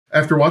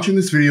After watching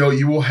this video,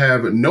 you will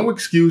have no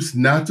excuse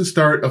not to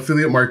start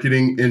affiliate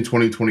marketing in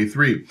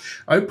 2023.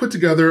 I've put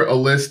together a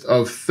list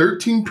of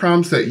 13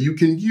 prompts that you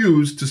can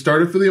use to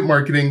start affiliate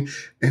marketing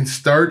and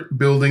start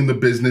building the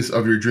business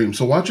of your dreams.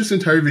 So watch this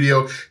entire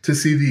video to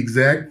see the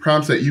exact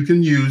prompts that you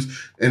can use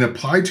and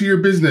apply to your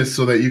business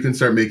so that you can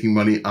start making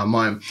money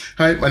online.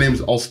 Hi, my name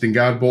is Alston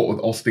Godbolt with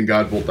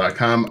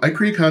alstongodbolt.com. I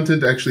create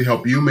content to actually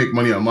help you make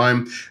money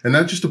online and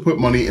not just to put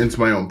money into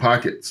my own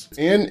pockets.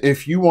 And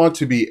if you want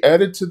to be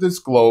added to this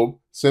globe,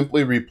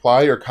 simply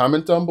reply or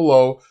comment down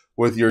below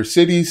with your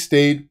city,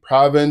 state,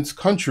 province,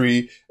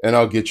 country, and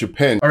I'll get you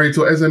pinned. All right,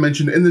 so as I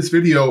mentioned in this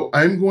video,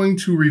 I'm going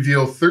to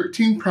reveal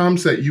 13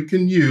 prompts that you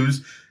can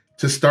use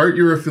to start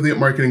your affiliate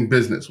marketing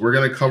business. We're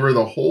gonna cover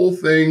the whole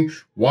thing.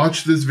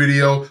 Watch this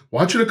video,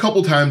 watch it a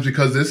couple times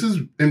because this is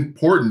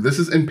important, this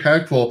is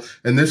impactful,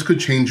 and this could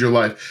change your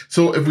life.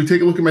 So if we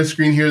take a look at my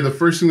screen here, the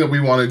first thing that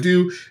we wanna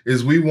do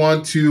is we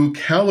want to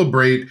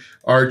calibrate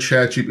our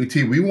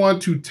ChatGPT. We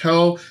want to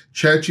tell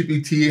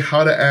ChatGPT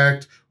how to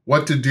act,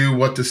 what to do,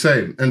 what to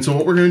say. And so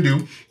what we're gonna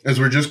do is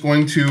we're just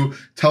going to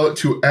tell it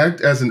to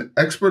act as an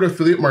expert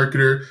affiliate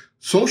marketer,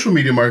 social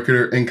media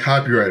marketer, and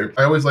copywriter.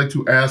 I always like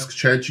to ask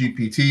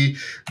ChatGPT,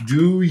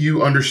 do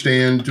you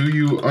understand the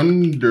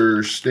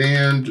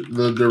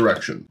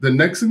direction? The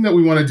next thing that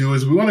we wanna do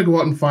is we wanna go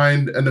out and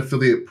find an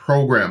affiliate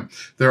program.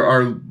 There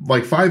are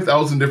like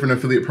 5,000 different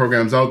affiliate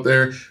programs out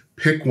there.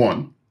 Pick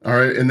one. All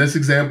right, in this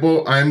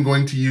example, I'm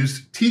going to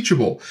use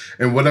Teachable.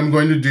 And what I'm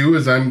going to do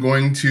is I'm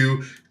going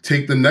to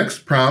take the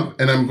next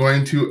prompt and I'm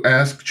going to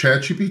ask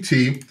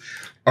ChatGPT,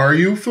 are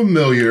you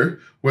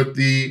familiar with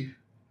the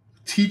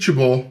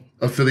Teachable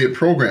affiliate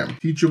program?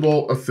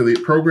 Teachable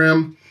affiliate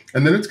program.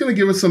 And then it's going to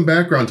give us some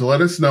background to let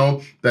us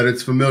know that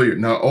it's familiar.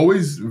 Now,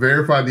 always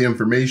verify the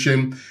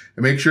information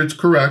and make sure it's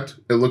correct.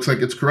 It looks like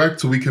it's correct,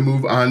 so we can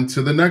move on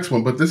to the next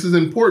one. But this is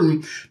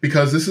important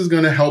because this is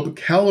going to help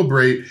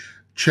calibrate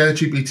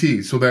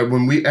ChatGPT so that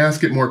when we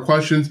ask it more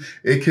questions,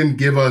 it can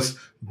give us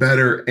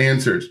better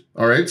answers.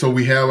 All right, so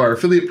we have our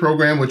affiliate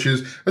program, which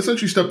is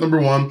essentially step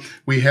number one.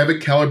 We have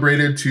it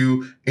calibrated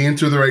to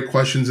answer the right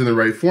questions in the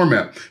right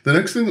format. The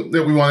next thing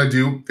that we want to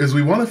do is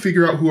we want to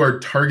figure out who our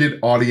target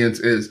audience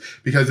is,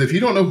 because if you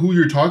don't know who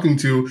you're talking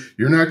to,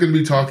 you're not going to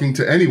be talking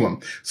to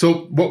anyone.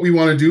 So what we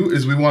want to do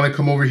is we want to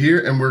come over here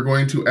and we're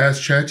going to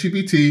ask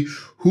ChatGPT,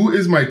 who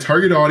is my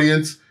target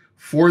audience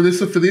for this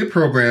affiliate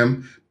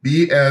program?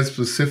 Be as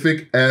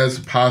specific as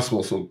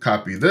possible. So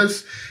copy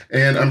this,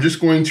 and I'm just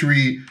going to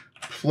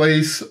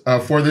replace,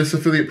 for this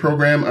affiliate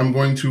program, I'm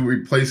going to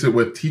replace it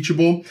with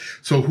Teachable.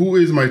 So who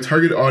is my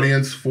target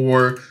audience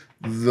for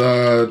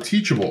the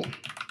Teachable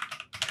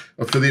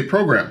affiliate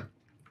program?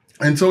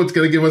 And so it's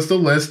going to give us the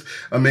list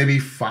of maybe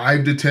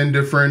 5 to 10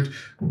 different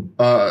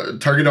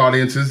target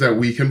audiences that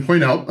we can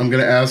point out. I'm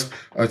going to ask,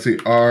 let's see,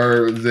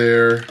 are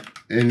there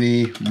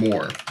any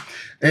more?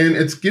 And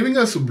it's giving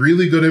us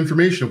really good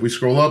information. If we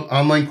scroll up,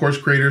 online course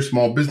creators,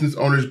 small business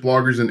owners,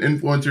 bloggers and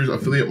influencers,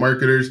 affiliate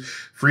marketers,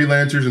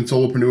 freelancers and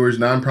solopreneurs,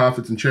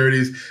 nonprofits and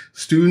charities,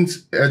 students,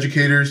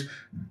 educators,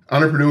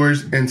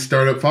 entrepreneurs, and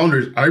startup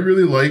founders. I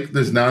really like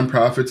this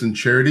nonprofits and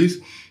charities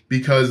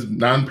because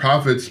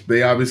nonprofits,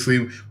 they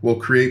obviously will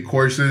create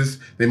courses.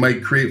 They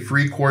might create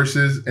free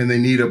courses and they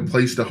need a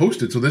place to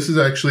host it. So this is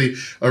actually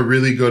a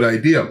really good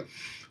idea.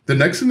 The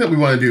next thing that we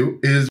want to do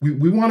is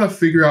we want to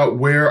figure out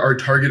where our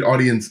target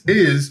audience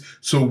is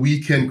so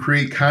we can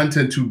create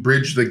content to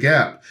bridge the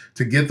gap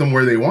to get them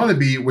where they want to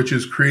be, which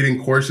is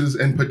creating courses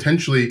and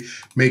potentially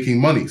making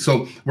money.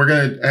 So we're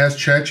going to ask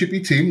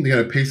ChatGPT, we're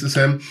going to paste this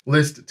in,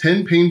 list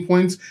 10 pain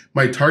points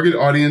my target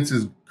audience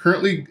is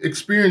currently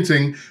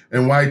experiencing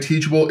and why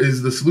Teachable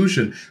is the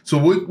solution. So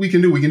what we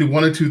can do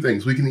one of two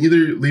things. We can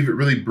either leave it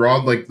really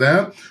broad like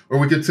that, or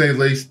we could say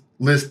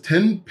list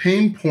 10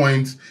 pain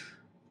points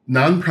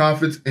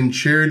nonprofits and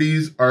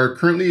charities are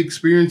currently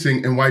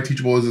experiencing and why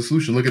Teachable is a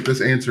solution. Look at this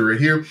answer right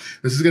here.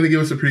 This is going to give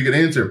us a pretty good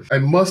answer. I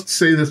must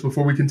say this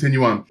before we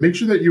continue on. Make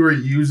sure that you are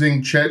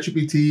using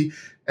ChatGPT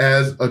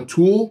as a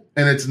tool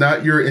and it's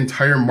not your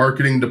entire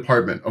marketing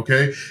department,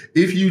 okay?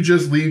 If you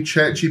just leave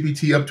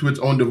ChatGPT up to its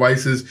own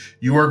devices,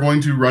 you are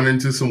going to run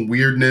into some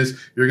weirdness.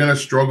 You're going to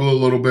struggle a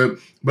little bit,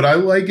 but I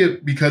like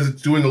it because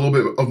it's doing a little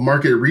bit of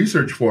market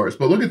research for us.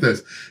 But look at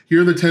this.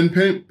 Here are the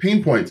 10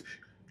 pain points.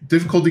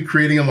 Difficulty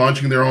creating and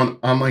launching their own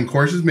online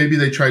courses. Maybe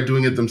they tried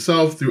doing it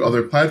themselves through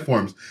other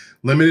platforms.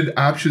 Limited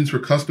options for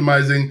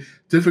customizing,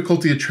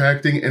 difficulty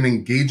attracting and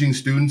engaging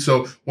students.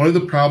 So one of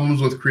the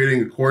problems with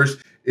creating a course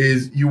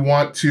is you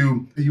want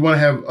to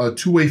have a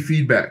two-way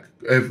feedback.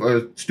 If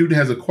a student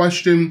has a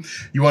question,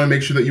 you want to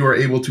make sure that you are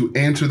able to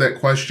answer that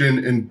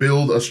question and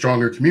build a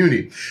stronger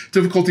community.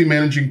 Difficulty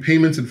managing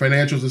payments and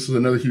financials. This is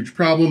another huge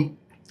problem.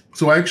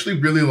 So I actually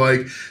really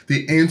like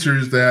the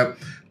answers that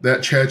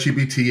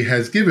ChatGPT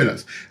has given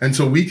us. And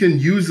so we can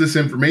use this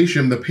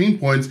information, the pain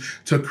points,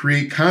 to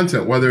create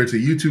content, whether it's a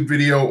YouTube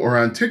video or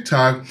on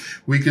TikTok.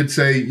 We could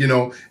say, you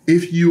know,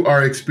 if you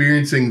are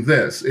experiencing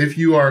this, if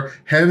you are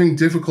having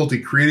difficulty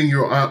creating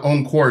your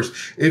own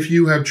course, if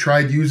you have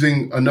tried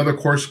using another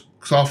course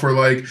software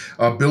like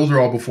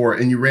Builderall before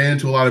and you ran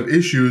into a lot of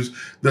issues,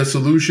 the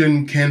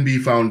solution can be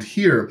found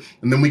here.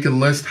 And then we can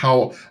list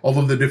how all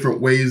of the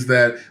different ways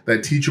that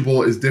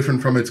Teachable is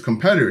different from its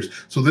competitors.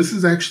 So this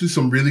is actually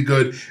some really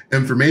good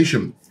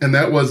information. And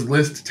that was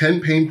list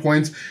 10 pain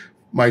points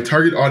my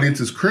target audience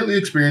is currently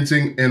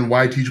experiencing and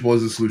why Teachable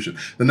is the solution.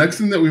 The next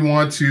thing that we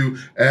want to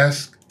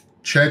ask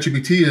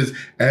ChatGPT is,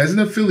 as an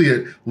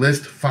affiliate,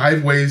 list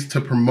 5 ways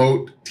to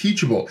promote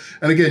Teachable.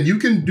 And again, you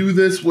can do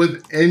this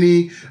with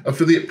any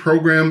affiliate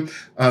program.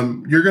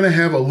 You're going to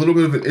have a little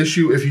bit of an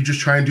issue if you just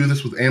try and do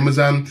this with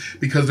Amazon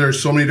because there are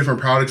so many different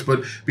products.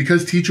 But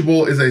because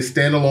Teachable is a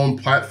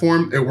standalone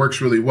platform, it works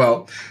really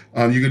well.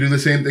 You can do the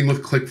same thing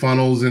with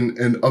ClickFunnels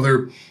and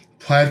other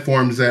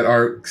platforms that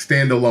are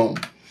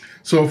standalone.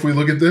 So if we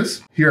look at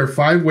this, here are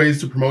 5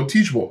 ways to promote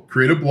Teachable.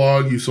 Create a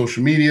blog, use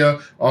social media,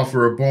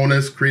 offer a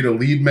bonus, create a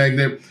lead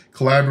magnet,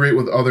 collaborate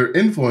with other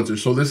influencers.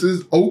 So this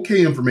is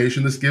okay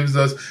information. This gives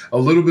us a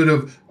little bit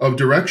of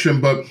direction,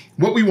 but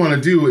what we want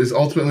to do is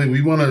ultimately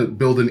we want to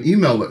build an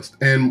email list.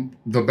 And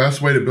the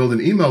best way to build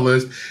an email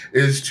list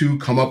is to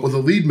come up with a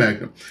lead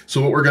magnet. So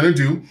what we're going to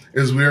do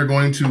is we are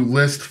going to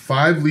list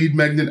 5 lead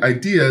magnet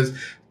ideas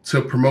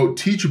to promote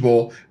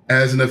Teachable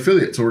as an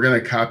affiliate. So we're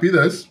going to copy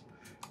this.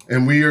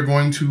 And we are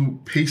going to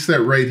paste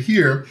that right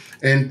here.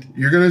 And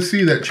you're going to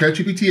see that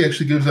ChatGPT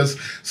actually gives us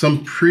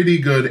some pretty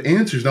good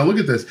answers. Now look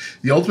at this,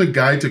 the ultimate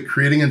guide to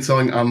creating and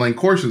selling online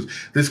courses.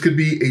 This could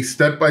be a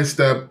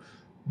step-by-step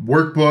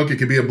workbook. It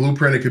could be a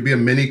blueprint. It could be a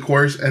mini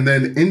course. And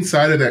then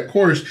inside of that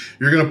course,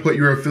 you're going to put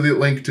your affiliate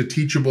link to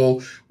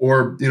Teachable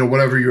or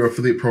whatever your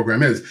affiliate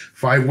program is.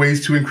 5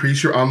 ways to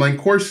increase your online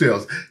course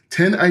sales.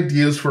 10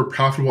 ideas for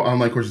profitable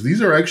online courses.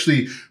 These are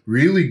actually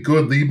really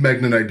good lead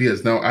magnet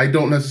ideas. Now, I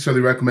don't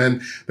necessarily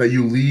recommend that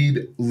you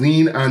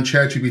lean on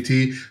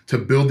ChatGPT to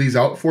build these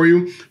out for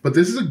you, but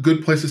this is a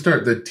good place to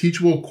start. The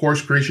Teachable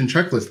course creation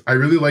checklist. I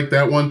really like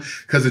that one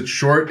because it's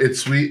short, it's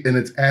sweet, and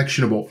it's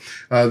actionable.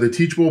 The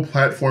Teachable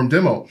platform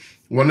demo.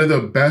 One of the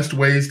best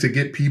ways to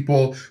get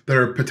people that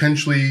are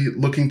potentially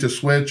looking to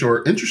switch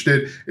or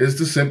interested is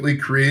to simply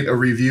create a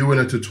review and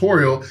a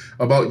tutorial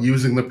about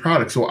using the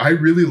product. So I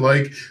really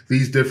like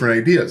these different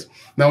ideas.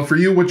 Now for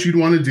you, what you'd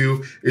want to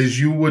do is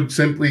you would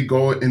simply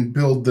go and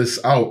build this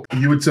out.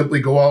 You would simply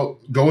go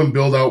and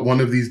build out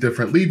one of these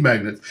different lead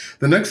magnets.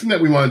 The next thing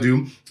that we want to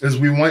do is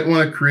we might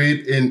want to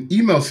create an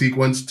email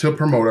sequence to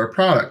promote our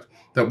product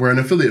that we're an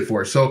affiliate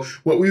for. So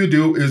what we would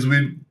do is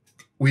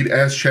we'd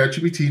ask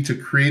ChatGPT to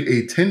create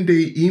a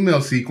 10-day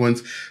email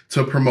sequence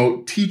to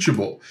promote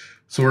Teachable.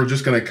 So we're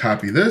just going to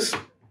copy this.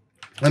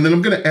 And then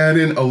I'm going to add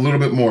in a little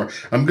bit more.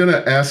 I'm going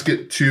to ask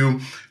it to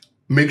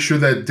make sure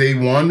that day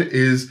 1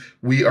 is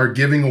we are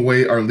giving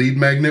away our lead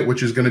magnet,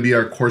 which is going to be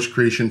our course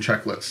creation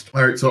checklist.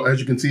 All right, so as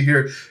you can see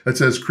here, it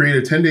says create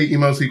a 10-day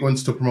email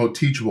sequence to promote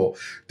Teachable.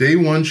 Day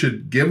 1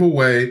 should give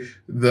away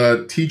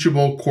the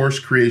Teachable course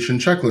creation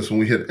checklist. When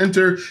we hit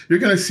enter, you're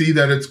going to see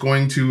that it's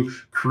going to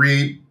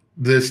create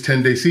this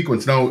 10-day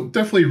sequence. Now,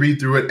 definitely read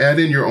through it, add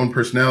in your own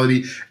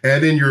personality,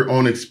 add in your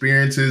own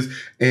experiences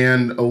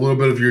and a little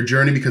bit of your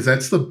journey, because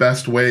that's the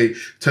best way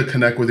to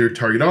connect with your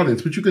target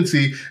audience. But you can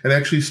see it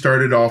actually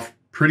started off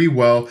pretty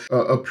well,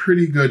 a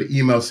pretty good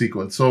email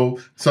sequence. So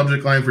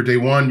subject line for day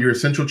 1, your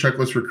essential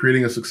checklist for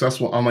creating a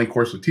successful online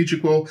course with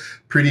Teachable,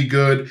 pretty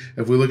good.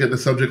 If we look at the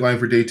subject line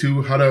for day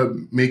 2, how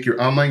to make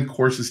your online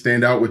courses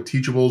stand out with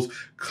Teachable's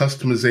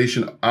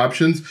customization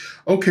options.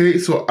 Okay,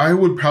 so I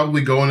would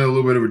probably go in a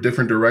little bit of a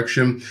different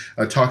direction,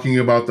 talking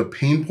about the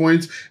pain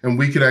points, and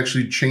we could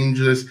actually change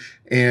this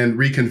and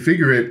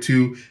reconfigure it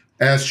to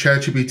ask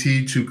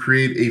ChatGPT to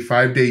create a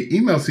 5-day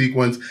email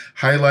sequence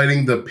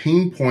highlighting the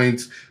pain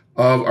points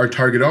of our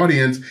target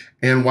audience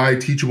and why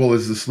Teachable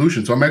is the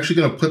solution. So I'm actually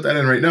going to put that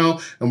in right now,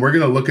 and we're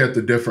going to look at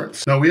the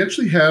difference. Now, we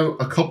actually have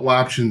a couple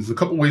options, a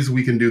couple ways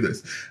we can do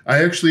this.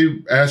 I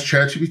actually asked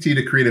ChatGPT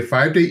to create a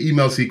 5-day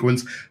email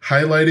sequence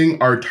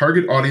highlighting our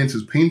target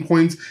audience's pain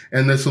points,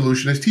 and the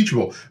solution is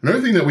Teachable.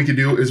 Another thing that we could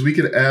do is we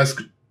could ask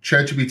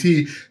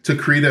ChatGPT to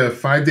create a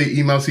 5-day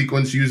email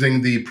sequence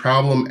using the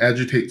problem,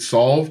 agitate,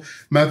 solve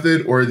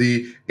method or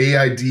the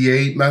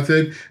AIDA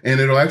method, and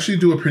it'll actually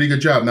do a pretty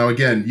good job. Now,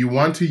 again, you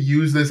want to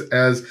use this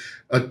as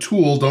a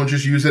tool. Don't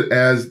just use it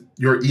as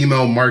your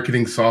email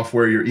marketing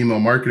software, your email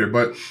marketer.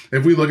 But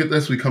if we look at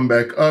this, we come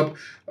back up.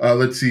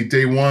 Let's see,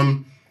 day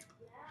 1,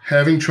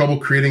 having trouble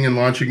creating and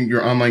launching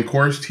your online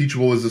course,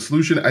 Teachable is the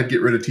solution. I'd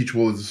get rid of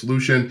Teachable as the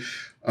solution.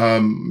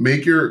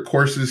 Make your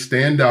courses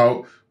stand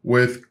out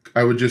with,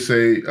 I would just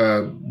say,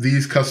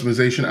 these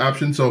customization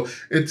options. So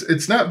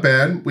it's not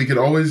bad. We could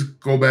always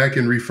go back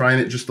and refine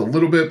it just a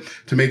little bit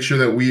to make sure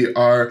that we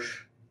are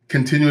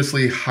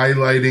continuously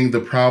highlighting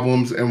the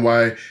problems and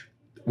why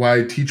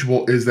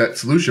Teachable is that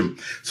solution.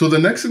 So the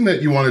next thing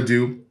that you want to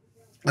do,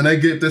 and I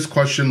get this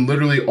question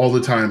literally all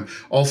the time,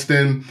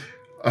 Alston,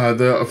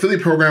 the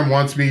affiliate program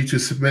wants me to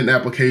submit an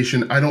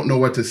application. I don't know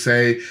what to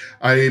say.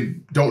 I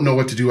don't know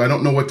what to do. I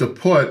don't know what to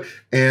put.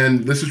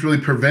 And this is really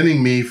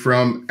preventing me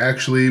from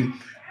actually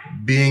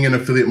being an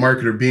affiliate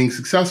marketer, being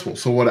successful.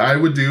 So what I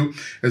would do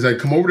is I'd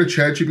come over to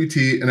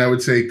ChatGPT and I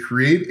would say,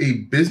 create a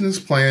business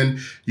plan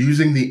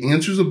using the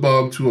answers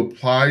above to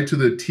apply to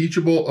the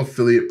teachable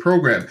affiliate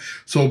program.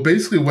 So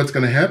basically what's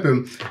going to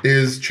happen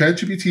is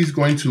ChatGPT is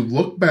going to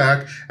look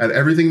back at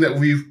everything that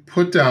we've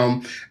put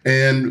down,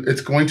 and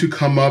it's going to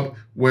come up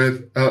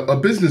with a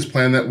business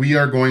plan that we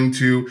are going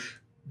to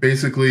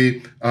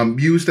basically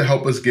use to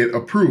help us get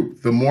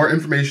approved. The more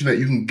information that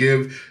you can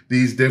give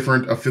these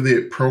different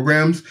affiliate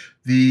programs,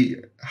 the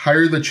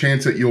higher the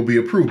chance that you'll be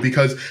approved,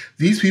 because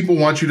these people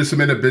want you to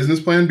submit a business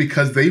plan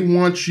because they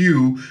want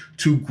you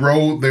to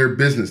grow their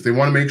business. They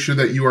want to make sure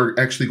that you are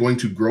actually going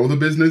to grow the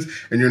business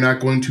and you're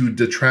not going to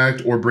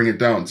detract or bring it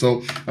down.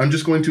 So I'm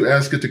just going to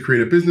ask it to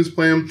create a business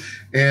plan,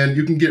 and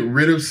you can get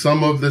rid of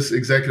some of this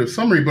executive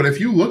summary. But if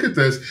you look at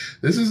this,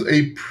 this is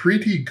a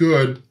pretty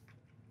good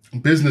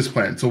business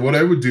plan. So what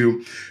I would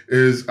do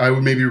is I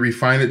would maybe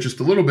refine it just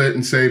a little bit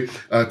and say,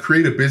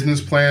 create a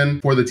business plan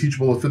for the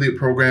Teachable Affiliate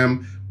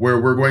Program where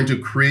we're going to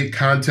create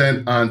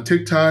content on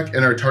TikTok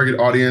and our target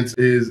audience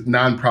is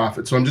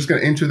nonprofit. So I'm just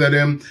going to enter that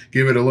in,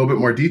 give it a little bit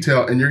more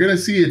detail, and you're going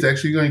to see it's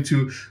actually going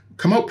to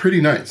come out pretty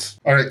nice.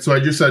 All right, so I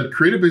just said,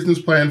 create a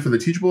business plan for the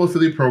Teachable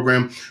Affiliate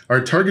Program.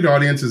 Our target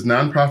audience is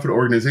nonprofit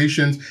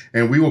organizations,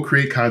 and we will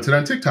create content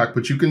on TikTok.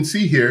 But you can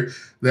see here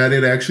that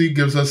it actually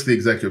gives us the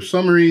executive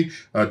summary,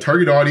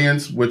 target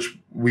audience, which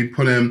we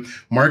put in,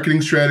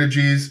 marketing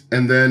strategies,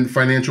 and then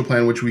financial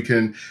plan, which we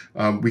can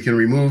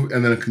remove,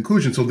 and then a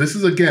conclusion. So this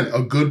is, again,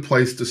 a good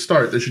place to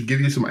start. This should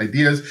give you some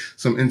ideas,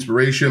 some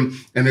inspiration,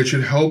 and it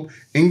should help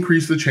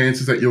increase the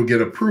chances that you'll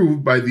get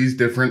approved by these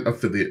different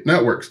affiliate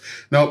networks.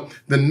 Now,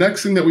 the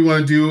next thing that we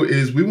want to do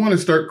is we want to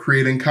start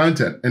creating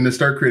content. And to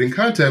start creating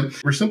content,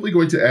 we're simply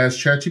going to ask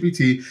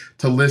ChatGPT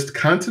to list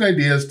content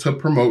ideas to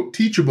promote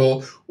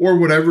Teachable or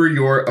whatever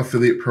your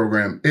affiliate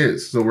program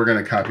is. So we're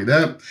going to copy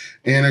that,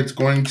 and it's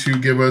going to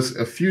give us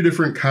a few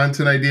different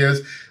content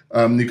ideas.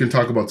 You can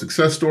talk about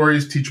success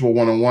stories, Teachable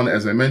one-on-one,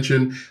 as I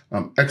mentioned,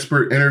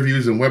 expert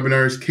interviews and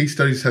webinars, case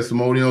studies,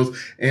 testimonials,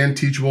 and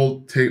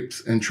teachable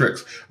tips and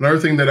tricks. Another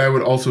thing that I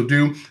would also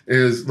do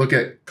is look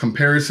at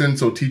comparison.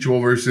 So Teachable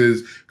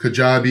versus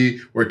Kajabi,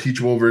 or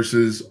Teachable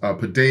versus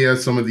Podia,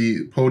 some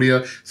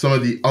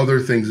of the other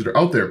things that are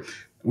out there.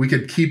 We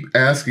could keep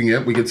asking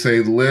it. We could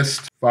say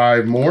list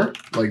 5 more,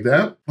 like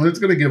that, and it's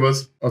going to give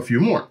us a few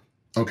more.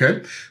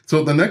 Okay,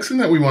 so the next thing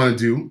that we want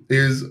to do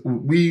is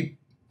we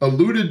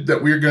alluded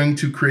that we're going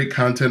to create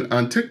content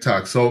on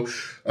TikTok. So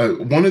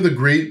one of the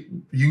great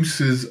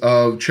uses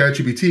of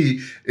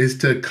ChatGPT is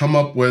to come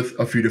up with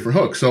a few different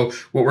hooks. So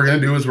what we're going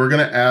to do is we're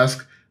going to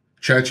ask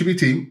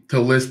ChatGPT to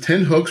list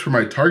 10 hooks for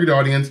my target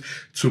audience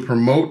to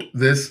promote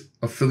this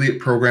affiliate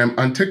program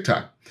on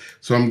TikTok.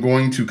 So I'm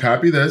going to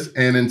copy this,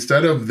 and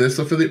instead of this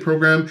affiliate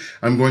program,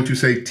 I'm going to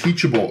say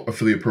Teachable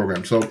Affiliate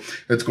Program. So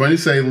it's going to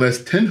say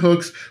list 10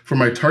 hooks for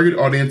my target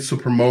audience to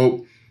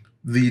promote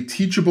the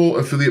Teachable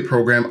Affiliate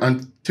Program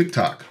on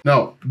TikTok.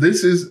 Now,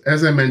 this is,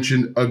 as I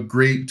mentioned, a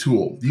great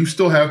tool. You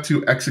still have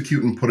to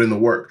execute and put in the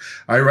work.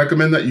 I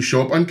recommend that you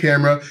show up on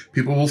camera.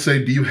 People will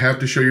say, do you have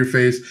to show your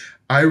face?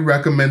 I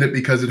recommend it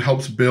because it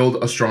helps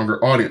build a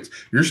stronger audience.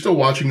 You're still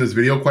watching this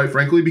video, quite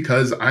frankly,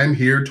 because I'm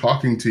here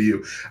talking to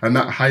you. I'm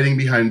not hiding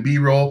behind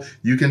B-roll.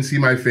 You can see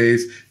my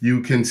face.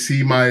 You can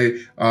see my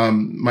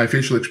my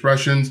facial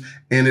expressions,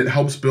 and it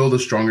helps build a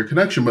stronger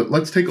connection. But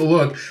let's take a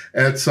look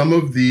at some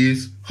of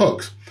these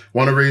hooks.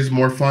 Want to raise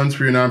more funds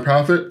for your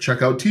nonprofit?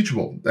 Check out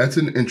Teachable. That's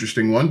an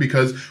interesting one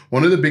because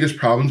one of the biggest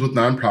problems with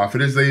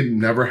nonprofit is they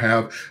never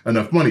have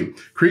enough money.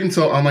 Create and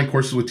sell online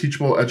courses with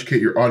Teachable.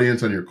 Educate your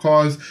audience on your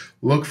cause.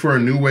 Look for a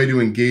new way to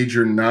engage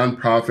your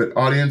nonprofit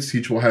audience.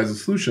 Teachable has a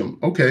solution.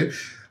 Okay.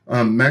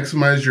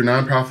 Maximize your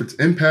nonprofit's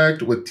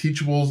impact with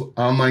Teachable's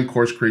online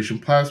course creation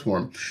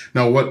platform.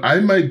 Now, what I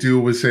might do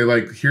was say,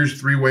 like,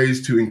 here's 3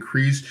 ways to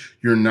increase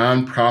your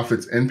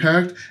nonprofit's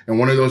impact. And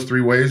one of those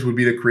 3 ways would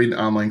be to create an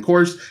online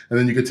course. And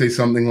then you could say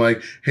something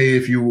like, hey,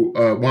 if you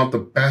want the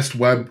best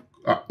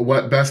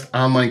best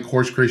online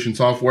course creation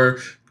software,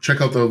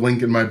 check out the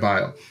link in my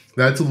bio.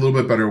 That's a little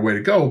bit better way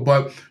to go.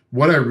 But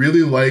what I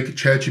really like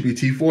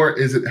ChatGPT for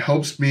is it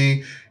helps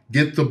me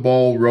get the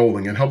ball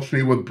rolling. It helps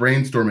me with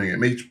brainstorming. It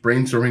makes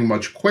brainstorming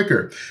much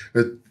quicker.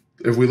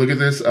 If we look at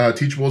this,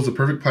 Teachable is the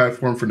perfect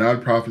platform for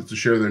nonprofits to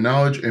share their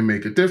knowledge and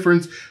make a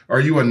difference. Are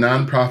you a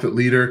nonprofit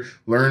leader?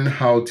 Learn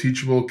how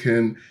Teachable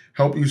can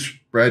help you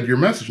spread your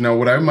message. Now,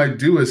 what I might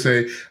do is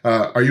say,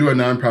 are you a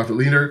nonprofit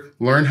leader?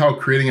 Learn how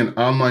creating an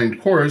online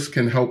course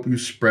can help you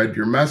spread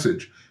your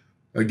message.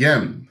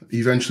 Again,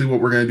 eventually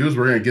what we're going to do is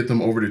we're going to get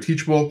them over to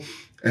Teachable,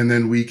 and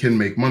then we can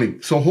make money.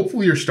 So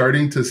hopefully you're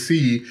starting to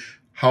see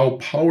how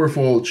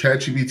powerful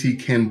ChatGPT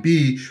can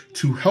be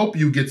to help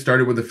you get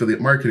started with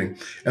affiliate marketing.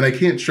 And I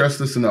can't stress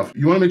this enough.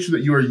 You want to make sure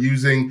that you are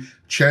using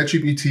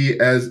ChatGPT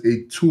as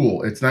a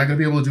tool. It's not going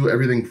to be able to do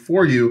everything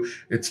for you.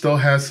 It still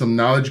has some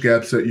knowledge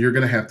gaps that you're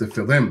going to have to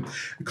fill in.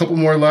 A couple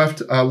more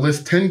left.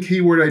 List 10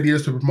 keyword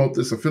ideas to promote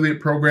this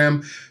affiliate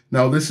program.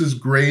 Now, this is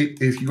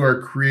great if you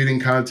are creating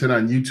content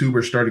on YouTube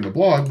or starting a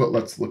blog, but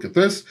let's look at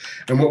this.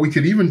 And what we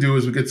could even do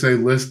is we could say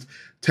list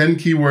 10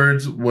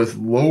 keywords with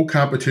low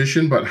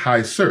competition but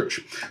high search.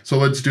 So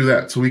let's do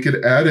that. So we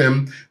could add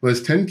in,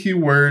 list 10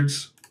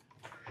 keywords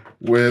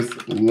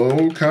with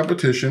low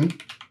competition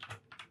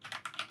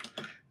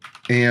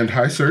and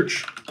high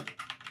search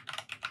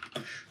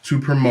to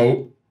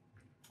promote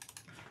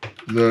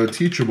the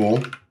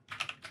Teachable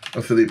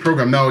affiliate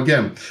program. Now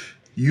again,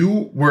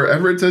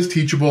 wherever it says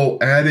Teachable,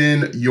 add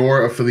in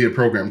your affiliate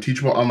program.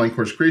 Teachable online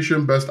course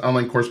creation, best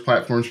online course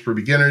platforms for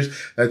beginners.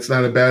 That's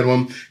not a bad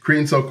one. Create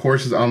and sell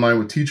courses online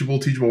with Teachable.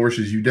 Teachable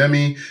versus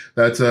Udemy.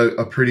 That's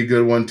a pretty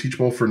good one.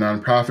 Teachable for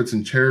nonprofits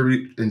and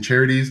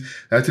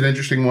charities. That's an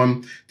interesting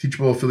one.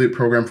 Teachable affiliate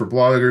program for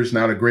bloggers.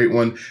 Not a great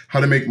one. How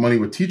to make money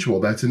with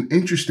Teachable. That's an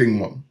interesting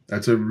one.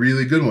 That's a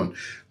really good one.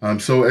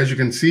 So as you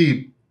can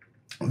see,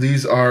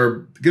 these are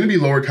going to be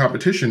lower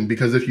competition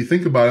because if you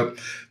think about it,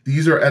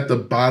 these are at the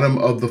bottom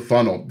of the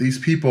funnel. These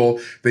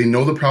people, they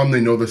know the problem, they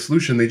know the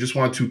solution, they just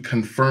want to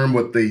confirm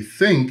what they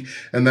think,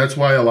 and that's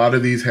why a lot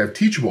of these have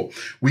Teachable.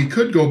 We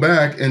could go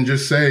back and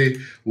just say,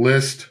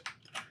 list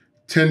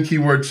 10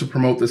 keywords to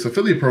promote this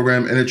affiliate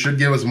program, and it should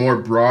give us more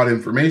broad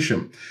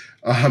information.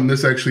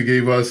 This actually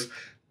gave us,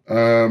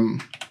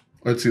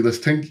 let's see,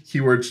 list 10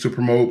 keywords to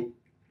promote,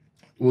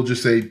 we'll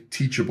just say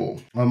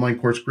Teachable. Online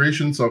course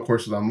creation, sell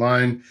courses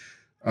online.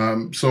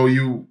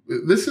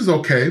 This is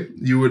okay.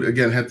 You would,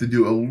 again, have to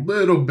do a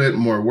little bit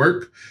more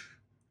work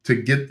to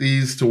get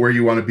these to where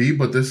you want to be,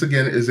 but this,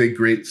 again, is a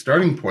great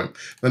starting point.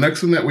 The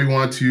next thing that we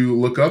want to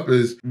look up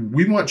is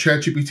we want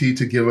ChatGPT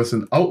to give us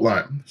an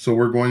outline. So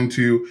we're going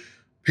to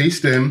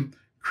paste in,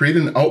 create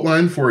an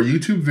outline for a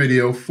YouTube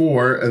video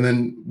and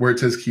then where it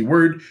says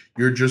keyword,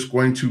 you're just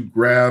going to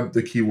grab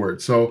the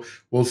keyword. So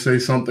we'll say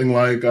something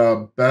like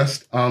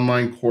best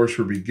online course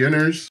for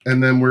beginners,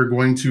 and then we're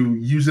going to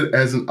use it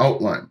as an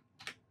outline.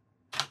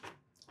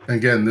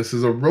 Again, this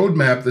is a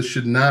roadmap. This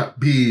should not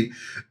be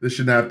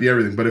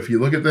everything. But if you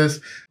look at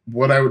this,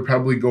 what I would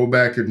probably go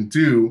back and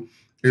do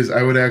is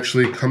I would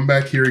actually come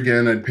back here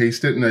again, I'd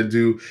paste it, and I'd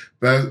do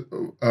that.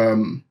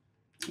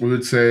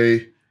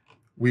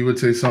 We would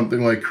say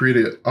something like create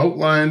an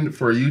outline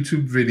for a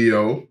YouTube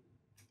video,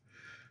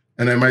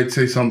 and I might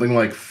say something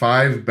like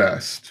 5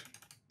 best.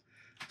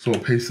 So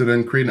we'll paste it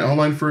in, create an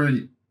outline for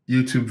a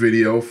YouTube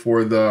video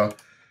for the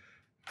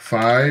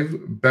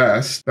 5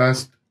 best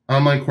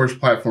online course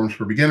platforms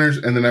for beginners,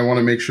 and then I want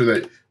to make sure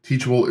that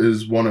Teachable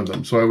is one of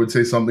them. So I would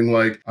say something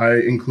like,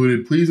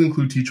 please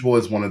include Teachable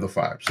as one of the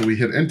 5. So we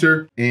hit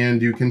enter,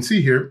 and you can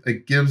see here,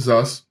 it gives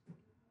us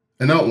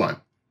an outline.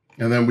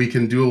 And then we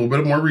can do a little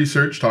bit more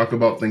research, talk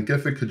about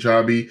Thinkific,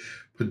 Kajabi,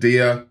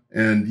 Padea,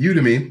 and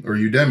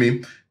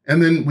Udemy,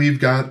 and then we've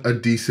got a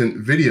decent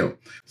video.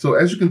 So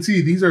as you can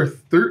see, these are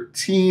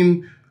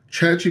 13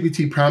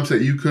 ChatGPT prompts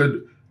that you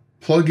could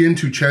plug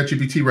into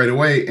ChatGPT right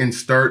away and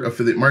start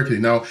affiliate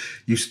marketing. Now,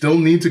 you still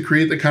need to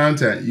create the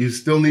content. You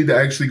still need to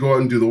actually go out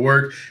and do the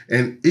work.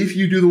 And if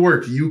you do the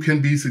work, you can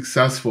be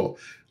successful,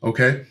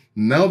 okay?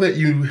 Now that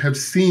you have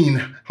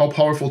seen how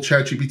powerful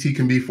ChatGPT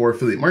can be for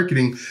affiliate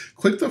marketing,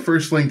 click the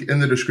first link in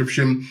the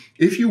description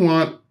if you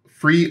want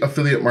free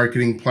affiliate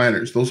marketing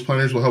planners. Those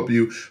planners will help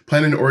you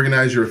plan and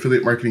organize your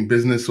affiliate marketing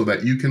business so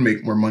that you can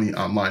make more money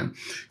online.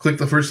 Click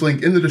the first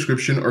link in the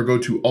description or go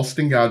to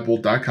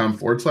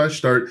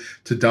alstongodbold.com/start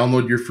to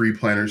download your free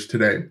planners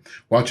today.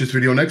 Watch this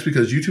video next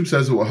because YouTube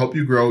says it will help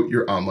you grow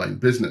your online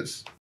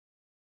business.